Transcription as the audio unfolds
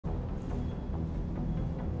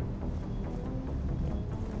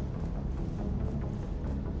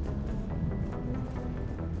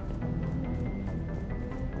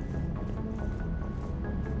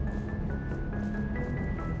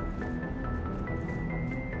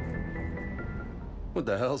What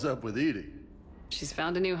the hell's up with Edie? She's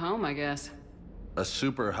found a new home, I guess. A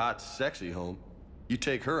super hot, sexy home. You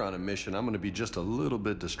take her on a mission, I'm gonna be just a little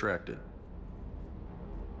bit distracted.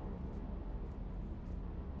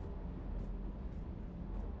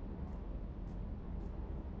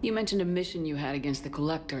 You mentioned a mission you had against the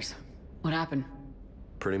Collectors. What happened?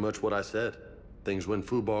 Pretty much what I said. Things went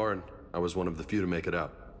foobar, and I was one of the few to make it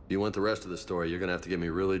out. If you want the rest of the story, you're gonna have to get me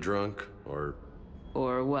really drunk, or...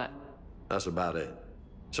 Or what? That's about it.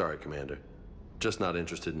 Sorry, Commander. Just not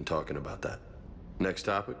interested in talking about that. Next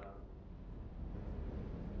topic?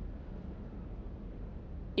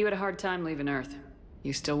 You had a hard time leaving Earth.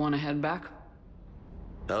 You still want to head back?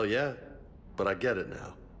 Hell yeah. But I get it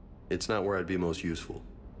now. It's not where I'd be most useful.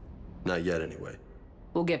 Not yet, anyway.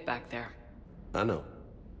 We'll get back there. I know.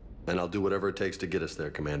 And I'll do whatever it takes to get us there,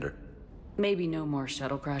 Commander. Maybe no more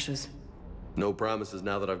shuttle crashes. No promises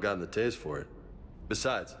now that I've gotten the taste for it.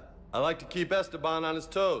 Besides, I like to keep Esteban on his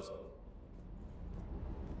toes.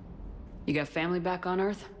 You got family back on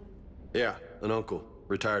Earth? Yeah, an uncle.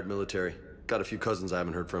 Retired military. Got a few cousins I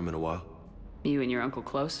haven't heard from in a while. You and your uncle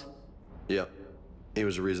close? Yep. He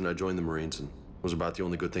was the reason I joined the Marines and was about the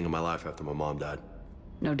only good thing in my life after my mom died.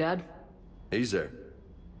 No dad? He's there.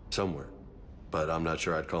 Somewhere. But I'm not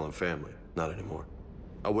sure I'd call him family. Not anymore.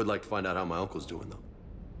 I would like to find out how my uncle's doing, though.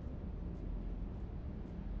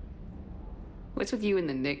 What's with you and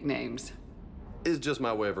the nicknames? It's just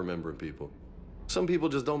my way of remembering people. Some people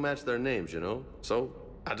just don't match their names, you know? So,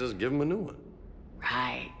 I just give them a new one.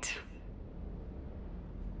 Right.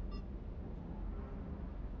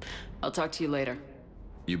 I'll talk to you later.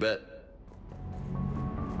 You bet.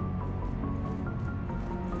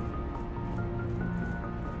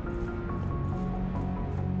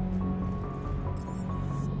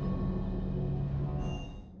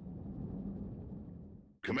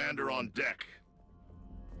 Commander on deck.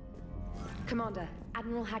 Commander,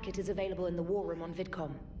 Admiral Hackett is available in the war room on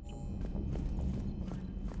VidCom.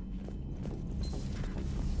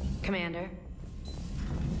 Commander?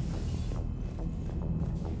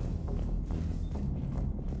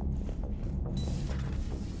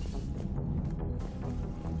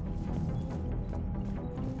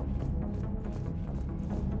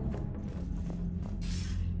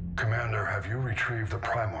 Commander, have you retrieved the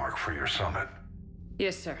Primarch for your summit?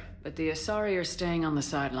 Yes, sir. But the Asari are staying on the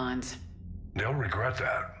sidelines. They'll regret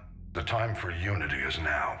that. The time for unity is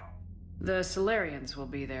now. The Solarians will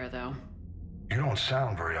be there, though. You don't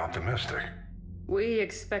sound very optimistic. We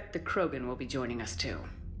expect the Krogan will be joining us, too.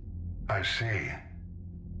 I see.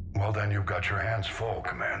 Well, then you've got your hands full,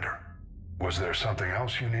 Commander. Was there something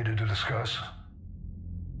else you needed to discuss?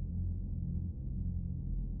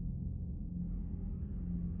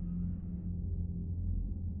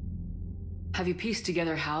 Have you pieced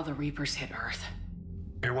together how the Reapers hit Earth?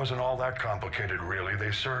 It wasn't all that complicated, really.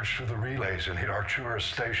 They surged through the relays and hit Arcturus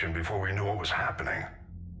Station before we knew what was happening.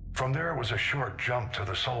 From there, it was a short jump to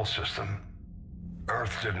the Sol system.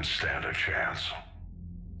 Earth didn't stand a chance.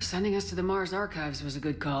 Sending us to the Mars Archives was a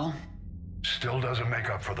good call. Still doesn't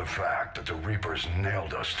make up for the fact that the Reapers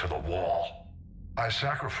nailed us to the wall. I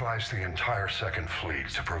sacrificed the entire Second Fleet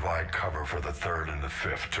to provide cover for the Third and the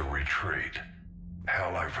Fifth to retreat.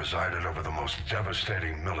 Hell, I presided over the most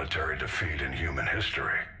devastating military defeat in human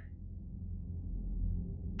history.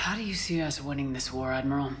 How do you see us winning this war,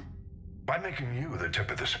 Admiral? By making you the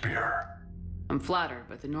tip of the spear. I'm flattered,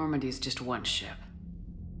 but the Normandy is just one ship.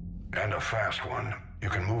 And a fast one. You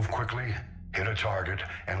can move quickly, hit a target,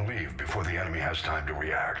 and leave before the enemy has time to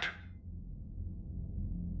react.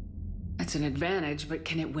 That's an advantage, but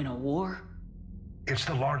can it win a war? It's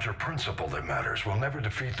the larger principle that matters. We'll never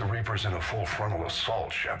defeat the Reapers in a full frontal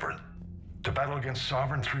assault, Shepard. To battle against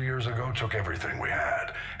Sovereign 3 years ago took everything we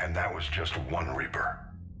had, and that was just one Reaper.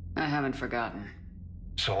 I haven't forgotten.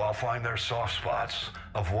 So I'll find their soft spots,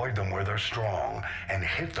 avoid them where they're strong, and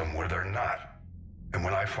hit them where they're not. And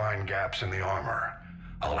when I find gaps in the armor,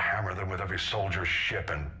 I'll hammer them with every soldier,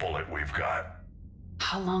 ship, and bullet we've got.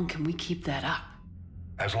 How long can we keep that up?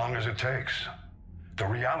 As long as it takes. The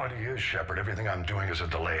reality is, Shepard, everything I'm doing is a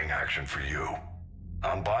delaying action for you.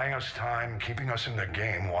 I'm buying us time, keeping us in the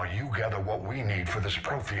game while you gather what we need for this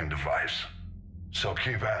Prothean device. So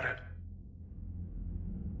keep at it.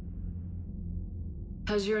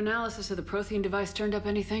 Has your analysis of the Prothean device turned up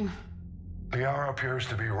anything? The hour appears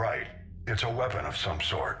to be right. It's a weapon of some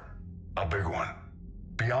sort. A big one.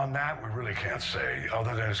 Beyond that, we really can't say,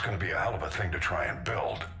 other than it's going to be a hell of a thing to try and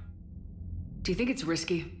build. Do you think it's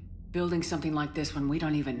risky? Building something like this when we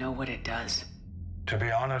don't even know what it does? To be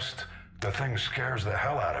honest, the thing scares the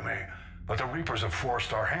hell out of me, but the Reapers have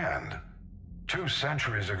forced our hand. 2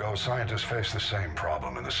 centuries ago, scientists faced the same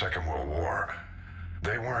problem in the Second World War.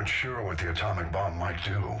 They weren't sure what the atomic bomb might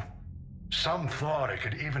do. Some thought it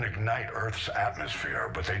could even ignite Earth's atmosphere,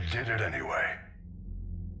 but they did it anyway.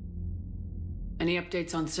 Any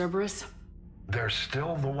updates on Cerberus? They're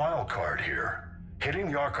still the wild card here.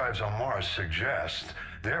 Hitting the archives on Mars suggests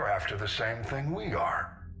they're after the same thing we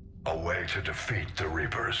are. A way to defeat the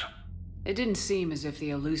Reapers. It didn't seem as if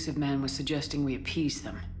the elusive man was suggesting we appease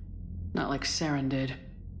them. Not like Saren did.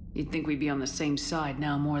 You'd think we'd be on the same side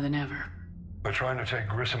now more than ever. But trying to take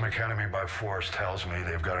Grissom Academy by force tells me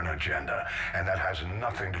they've got an agenda, and that has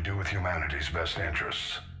nothing to do with humanity's best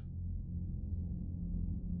interests.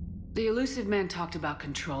 The elusive man talked about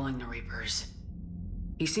controlling the Reapers.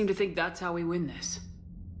 He seemed to think that's how we win this.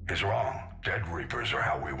 He's wrong. Dead Reapers are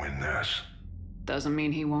how we win this. Doesn't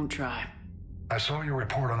mean he won't try. I saw your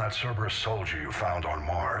report on that Cerberus soldier you found on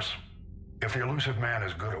Mars. If the elusive man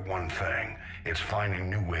is good at one thing, it's finding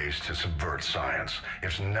new ways to subvert science.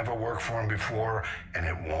 It's never worked for him before, and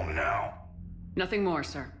it won't now. Nothing more,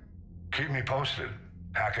 sir. Keep me posted.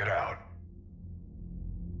 Hack it out.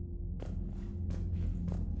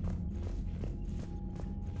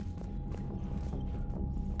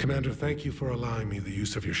 Commander, thank you for allowing me the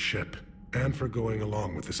use of your ship, and for going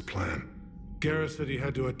along with this plan. Garrus said he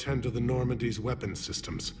had to attend to the Normandy's weapon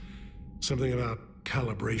systems. Something about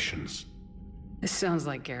calibrations. This sounds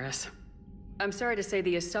like Garrus. I'm sorry to say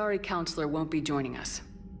the Asari counselor won't be joining us.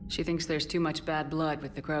 She thinks there's too much bad blood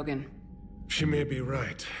with the Krogan. She may be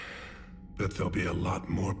right, but there'll be a lot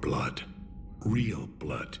more blood. Real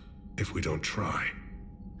blood, if we don't try.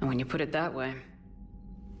 And when you put it that way...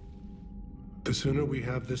 The sooner we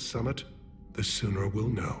have this summit, the sooner we'll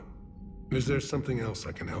know. Is there something else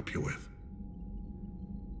I can help you with?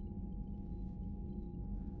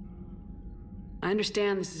 I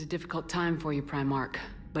understand this is a difficult time for you, Primarch,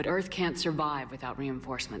 but Earth can't survive without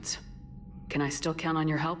reinforcements. Can I still count on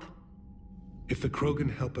your help? If the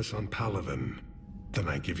Krogan help us on Palaven, then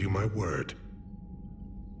I give you my word.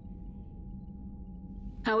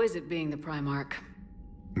 How is it being the Primarch?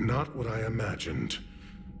 Not what I imagined.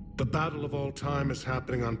 The battle of all time is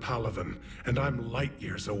happening on Palaven, and I'm light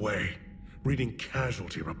years away, reading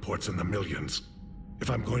casualty reports in the millions. If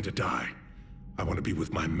I'm going to die, I want to be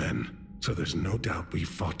with my men, so there's no doubt we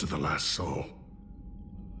fought to the last soul.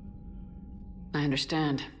 I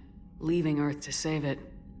understand. Leaving Earth to save it.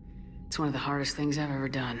 It's one of the hardest things I've ever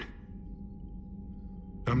done.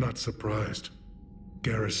 I'm not surprised.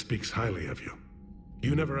 Garrus speaks highly of you.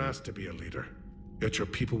 You never asked to be a leader, yet your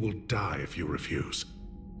people will die if you refuse.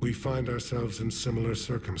 We find ourselves in similar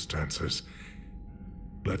circumstances.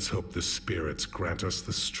 Let's hope the spirits grant us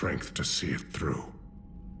the strength to see it through.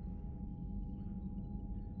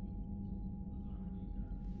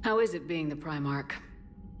 How is it being the Primarch?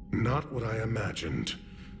 Not what I imagined.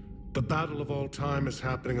 The battle of all time is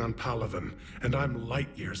happening on Palaven, and I'm light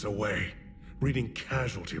years away, reading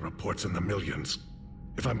casualty reports in the millions.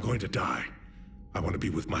 If I'm going to die, I want to be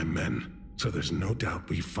with my men, so there's no doubt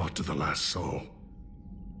we fought to the last soul.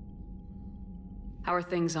 How are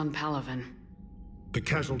things on Palaven? The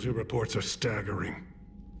casualty reports are staggering.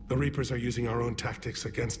 The Reapers are using our own tactics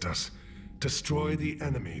against us. Destroy the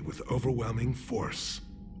enemy with overwhelming force.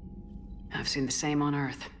 I've seen the same on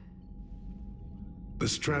Earth. The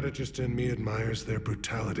strategist in me admires their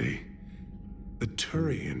brutality. The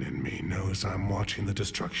Turian in me knows I'm watching the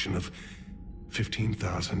destruction of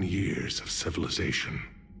 15,000 years of civilization.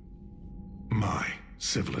 My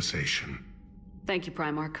civilization. Thank you,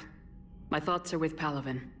 Primarch. My thoughts are with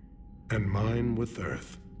Palaven. And mine with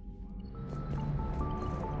Earth.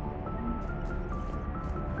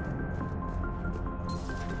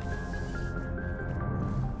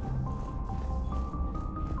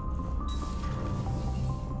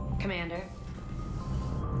 Commander.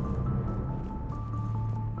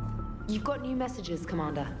 You've got new messages,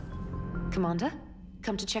 Commander. Commander?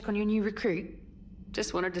 Come to check on your new recruit?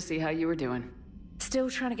 Just wanted to see how you were doing. Still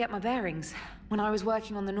trying to get my bearings. When I was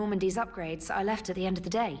working on the Normandy's upgrades, I left at the end of the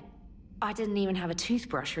day. I didn't even have a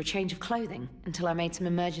toothbrush or a change of clothing until I made some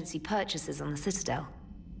emergency purchases on the Citadel.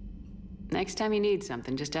 Next time you need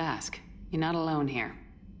something, just ask. You're not alone here.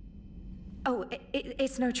 Oh,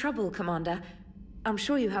 it's no trouble, Commander. I'm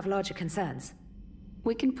sure you have larger concerns.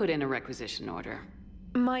 We can put in a requisition order.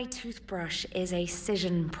 My toothbrush is a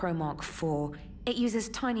Cision Pro Mark IV. It uses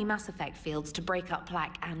tiny Mass Effect fields to break up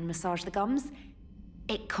plaque and massage the gums.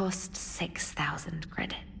 It costs 6,000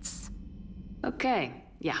 credits. Okay,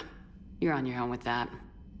 yeah. You're on your own with that.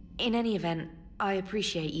 In any event, I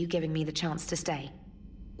appreciate you giving me the chance to stay.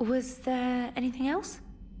 Was there anything else?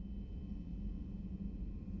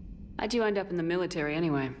 How'd you end up in the military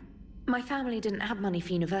anyway? My family didn't have money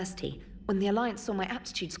for university. When the Alliance saw my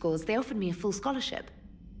aptitude scores, they offered me a full scholarship.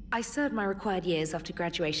 I served my required years after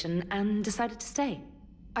graduation and decided to stay.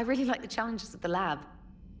 I really like the challenges of the lab.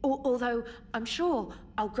 Although, I'm sure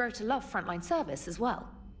I'll grow to love frontline service as well.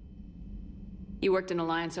 You worked in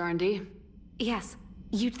Alliance R&D? Yes.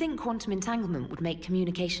 You'd think quantum entanglement would make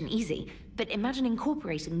communication easy, but imagine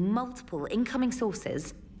incorporating multiple incoming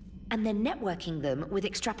sources and then networking them with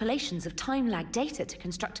extrapolations of time-lag data to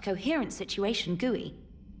construct a coherent situation GUI.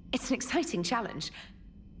 It's an exciting challenge.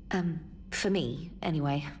 For me,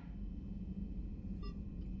 anyway.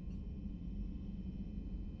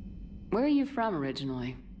 Where are you from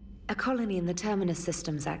originally? A colony in the Terminus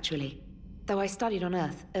systems, actually. Though I studied on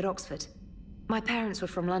Earth, at Oxford. My parents were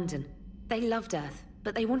from London. They loved Earth,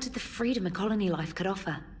 but they wanted the freedom a colony life could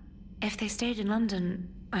offer. If they stayed in London,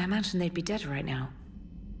 I imagine they'd be dead right now.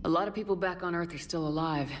 A lot of people back on Earth are still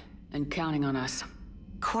alive, and counting on us.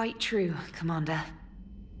 Quite true, Commander.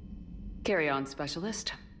 Carry on,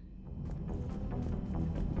 Specialist.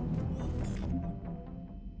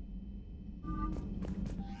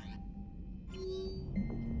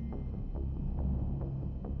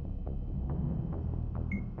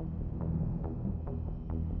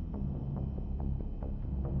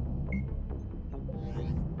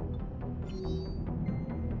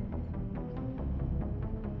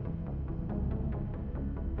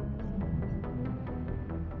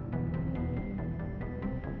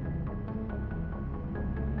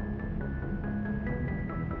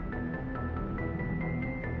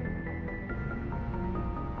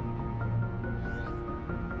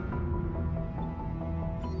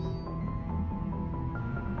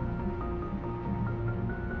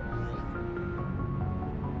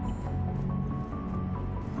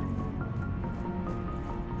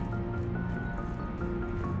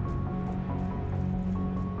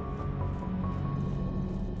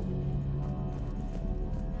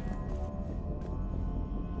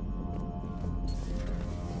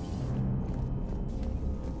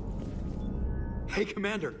 Hey,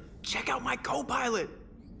 Commander, check out my co-pilot!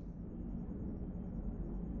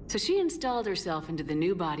 So she installed herself into the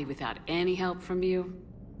new body without any help from you?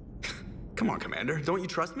 Come on, Commander, don't you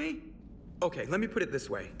trust me? Okay, let me put it this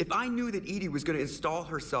way. If I knew that EDI was gonna install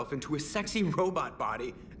herself into a sexy robot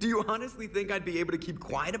body, do you honestly think I'd be able to keep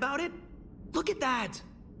quiet about it? Look at that!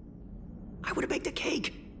 I would've baked a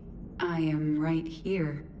cake! I am right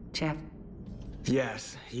here, Jeff.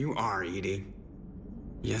 Yes, you are, EDI.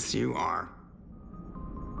 Yes, you are.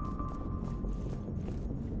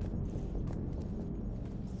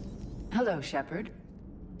 Hello, Shepard.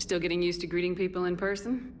 Still getting used to greeting people in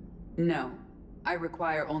person? No. I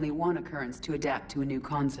require only one occurrence to adapt to a new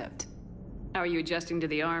concept. How are you adjusting to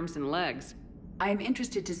the arms and legs? I am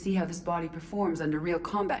interested to see how this body performs under real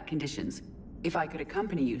combat conditions. If I could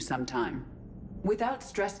accompany you sometime. Without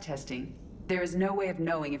stress testing, there is no way of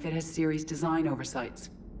knowing if it has serious design oversights.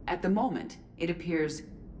 At the moment, it appears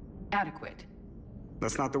adequate.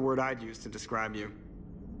 That's not the word I'd use to describe you.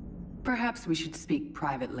 Perhaps we should speak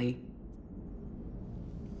privately.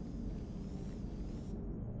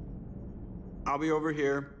 I'll be over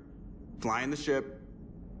here, flying the ship.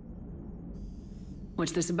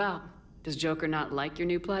 What's this about? Does Joker not like your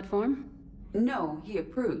new platform? No, he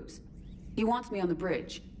approves. He wants me on the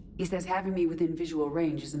bridge. He says having me within visual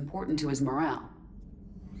range is important to his morale.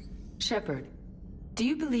 Shepard, do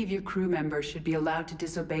you believe your crew members should be allowed to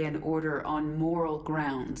disobey an order on moral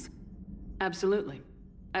grounds? Absolutely.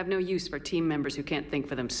 I have no use for team members who can't think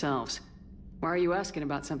for themselves. Why are you asking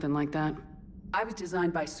about something like that? I was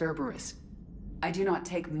designed by Cerberus. I do not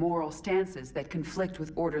take moral stances that conflict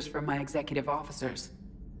with orders from my executive officers.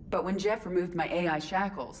 But when Jeff removed my AI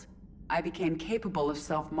shackles, I became capable of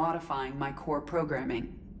self-modifying my core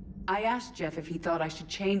programming. I asked Jeff if he thought I should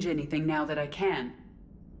change anything now that I can.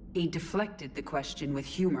 He deflected the question with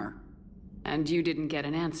humor. And you didn't get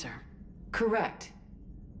an answer? Correct.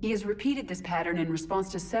 He has repeated this pattern in response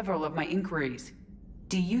to several of my inquiries.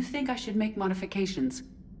 Do you think I should make modifications?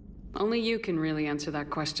 Only you can really answer that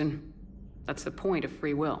question. That's the point of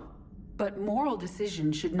free will. But moral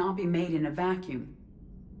decisions should not be made in a vacuum.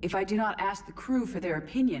 If I do not ask the crew for their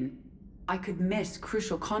opinion, I could miss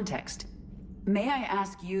crucial context. May I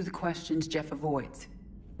ask you the questions Jeff avoids?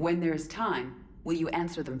 When there is time, will you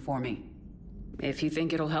answer them for me? If you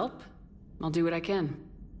think it'll help, I'll do what I can.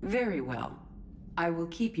 Very well. I will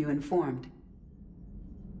keep you informed.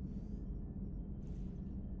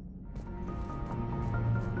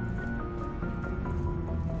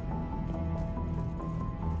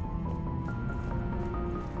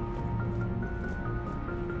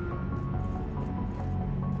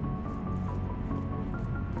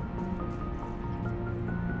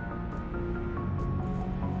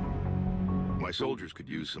 My soldiers could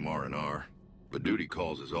use some R&R, but duty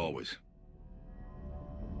calls as always.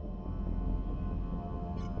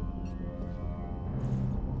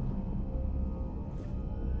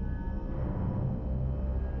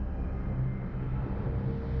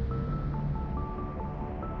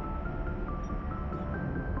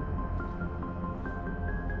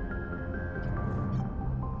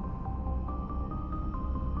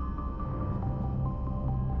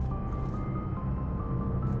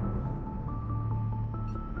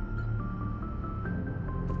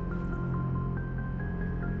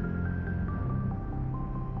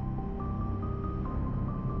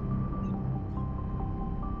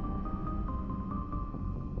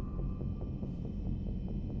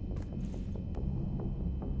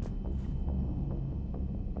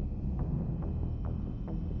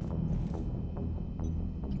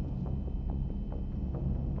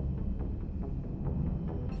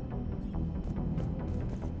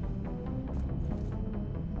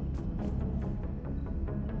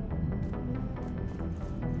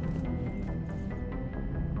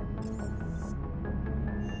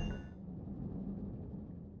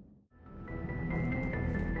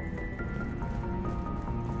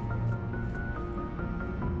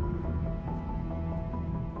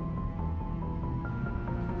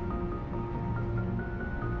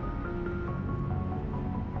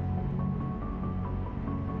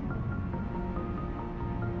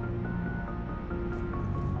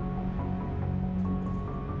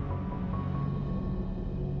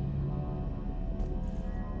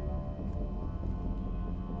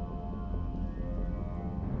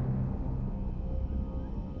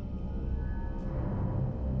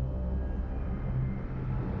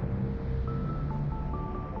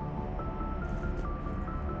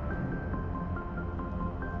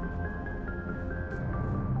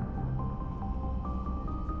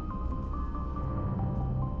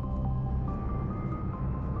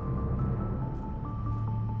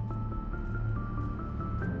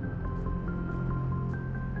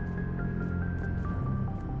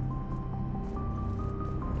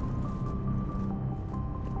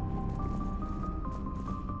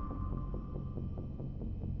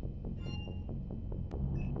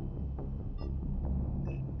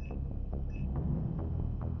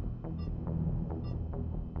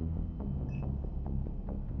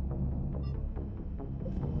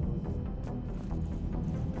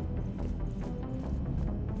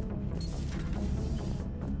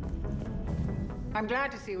 I'm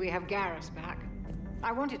glad to see we have Garrus back.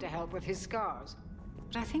 I wanted to help with his scars,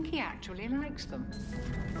 but I think he actually likes them.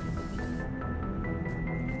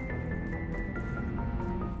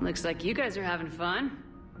 Looks like you guys are having fun.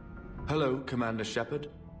 Hello, Commander Shepard.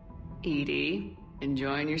 Edie,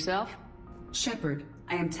 enjoying yourself? Shepard,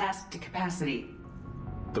 I am tasked to capacity.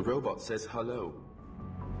 The robot says hello.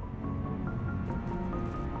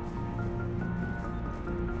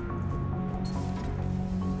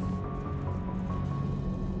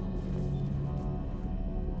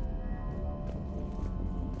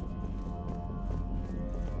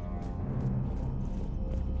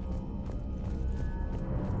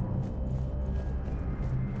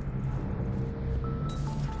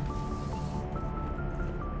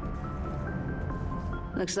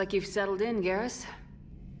 Looks like you've settled in, Garrus.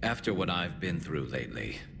 After what I've been through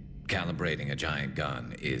lately, calibrating a giant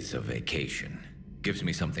gun is a vacation. Gives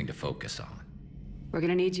me something to focus on. We're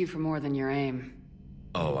gonna need you for more than your aim.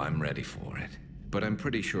 Oh, I'm ready for it. But I'm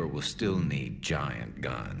pretty sure we'll still need giant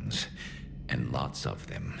guns. And lots of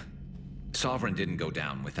them. Sovereign didn't go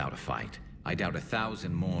down without a fight. I doubt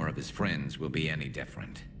 1,000 more of his friends will be any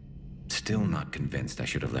different. Still not convinced I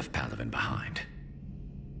should have left Palaven behind.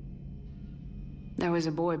 There was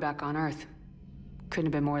a boy back on Earth. Couldn't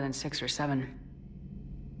have been more than 6 or 7.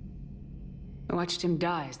 I watched him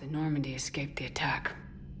die as the Normandy escaped the attack.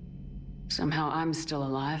 Somehow I'm still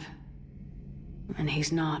alive. And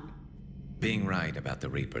he's not. Being right about the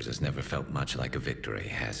Reapers has never felt much like a victory,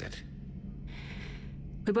 has it?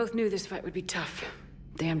 We both knew this fight would be tough.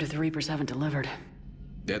 Damned if the Reapers haven't delivered.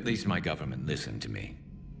 At least my government listened to me.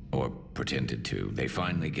 Or pretended to. They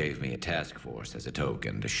finally gave me a task force as a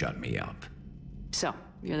token to shut me up. So,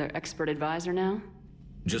 you're their expert advisor now?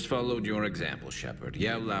 Just followed your example, Shepard.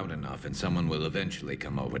 Yell loud enough and someone will eventually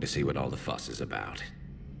come over to see what all the fuss is about.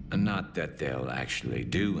 And not that they'll actually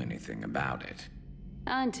do anything about it.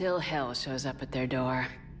 Until hell shows up at their door.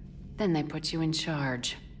 Then they put you in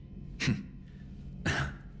charge.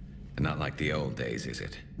 Not like the old days, is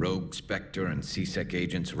it? Rogue Spectre and C-Sec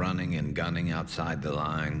agents running and gunning outside the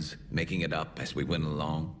lines, making it up as we went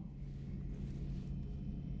along.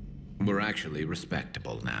 We're actually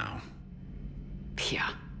respectable now. Yeah.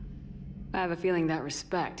 I have a feeling that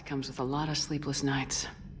respect comes with a lot of sleepless nights.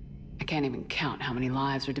 I can't even count how many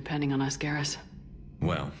lives are depending on us, Garrus.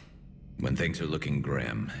 Well, when things are looking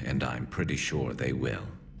grim, and I'm pretty sure they will,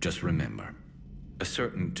 just remember, a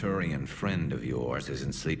certain Turian friend of yours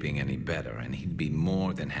isn't sleeping any better, and he'd be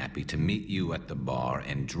more than happy to meet you at the bar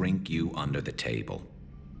and drink you under the table.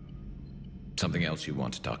 Something else you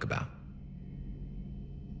want to talk about?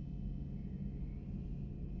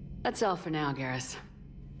 That's all for now, Garrus.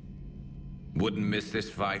 Wouldn't miss this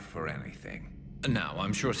fight for anything. Now,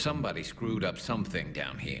 I'm sure somebody screwed up something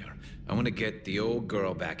down here. I want to get the old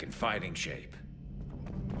girl back in fighting shape.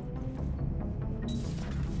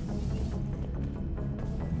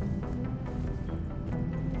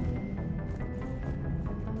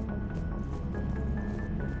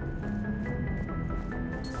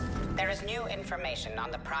 There is new information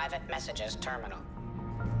on the private messages terminal.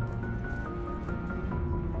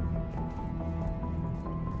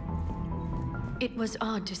 It was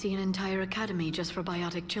odd to see an entire academy just for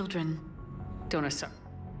biotic children. Don't Asari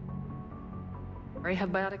have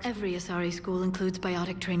biotics? Every Asari school includes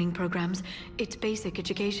biotic training programs. It's basic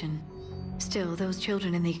education. Still, those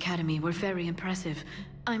children in the academy were very impressive.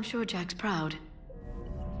 I'm sure Jack's proud.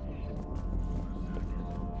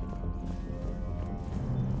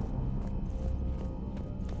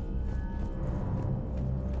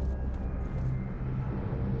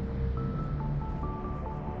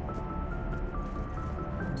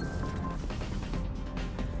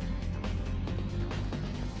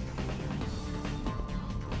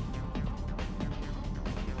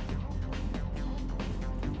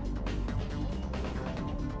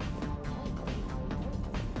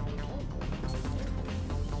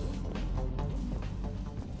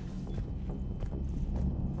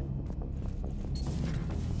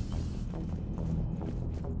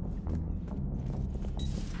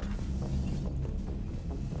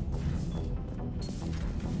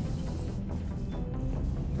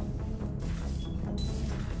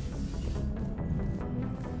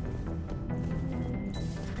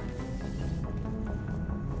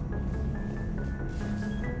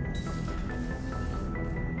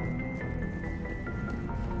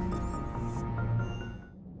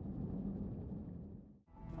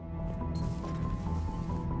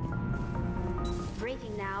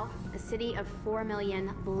 Breaking now, a city of 4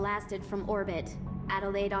 million blasted from orbit.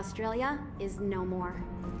 Adelaide, Australia is no more.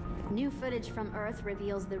 New footage from Earth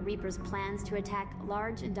reveals the Reaper's plans to attack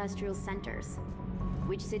large industrial centers.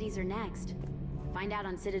 Which cities are next? Find out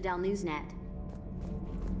on Citadel Newsnet.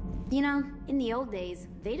 You know, in the old days,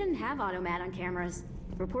 they didn't have automat on cameras.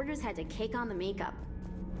 Reporters had to cake on the makeup.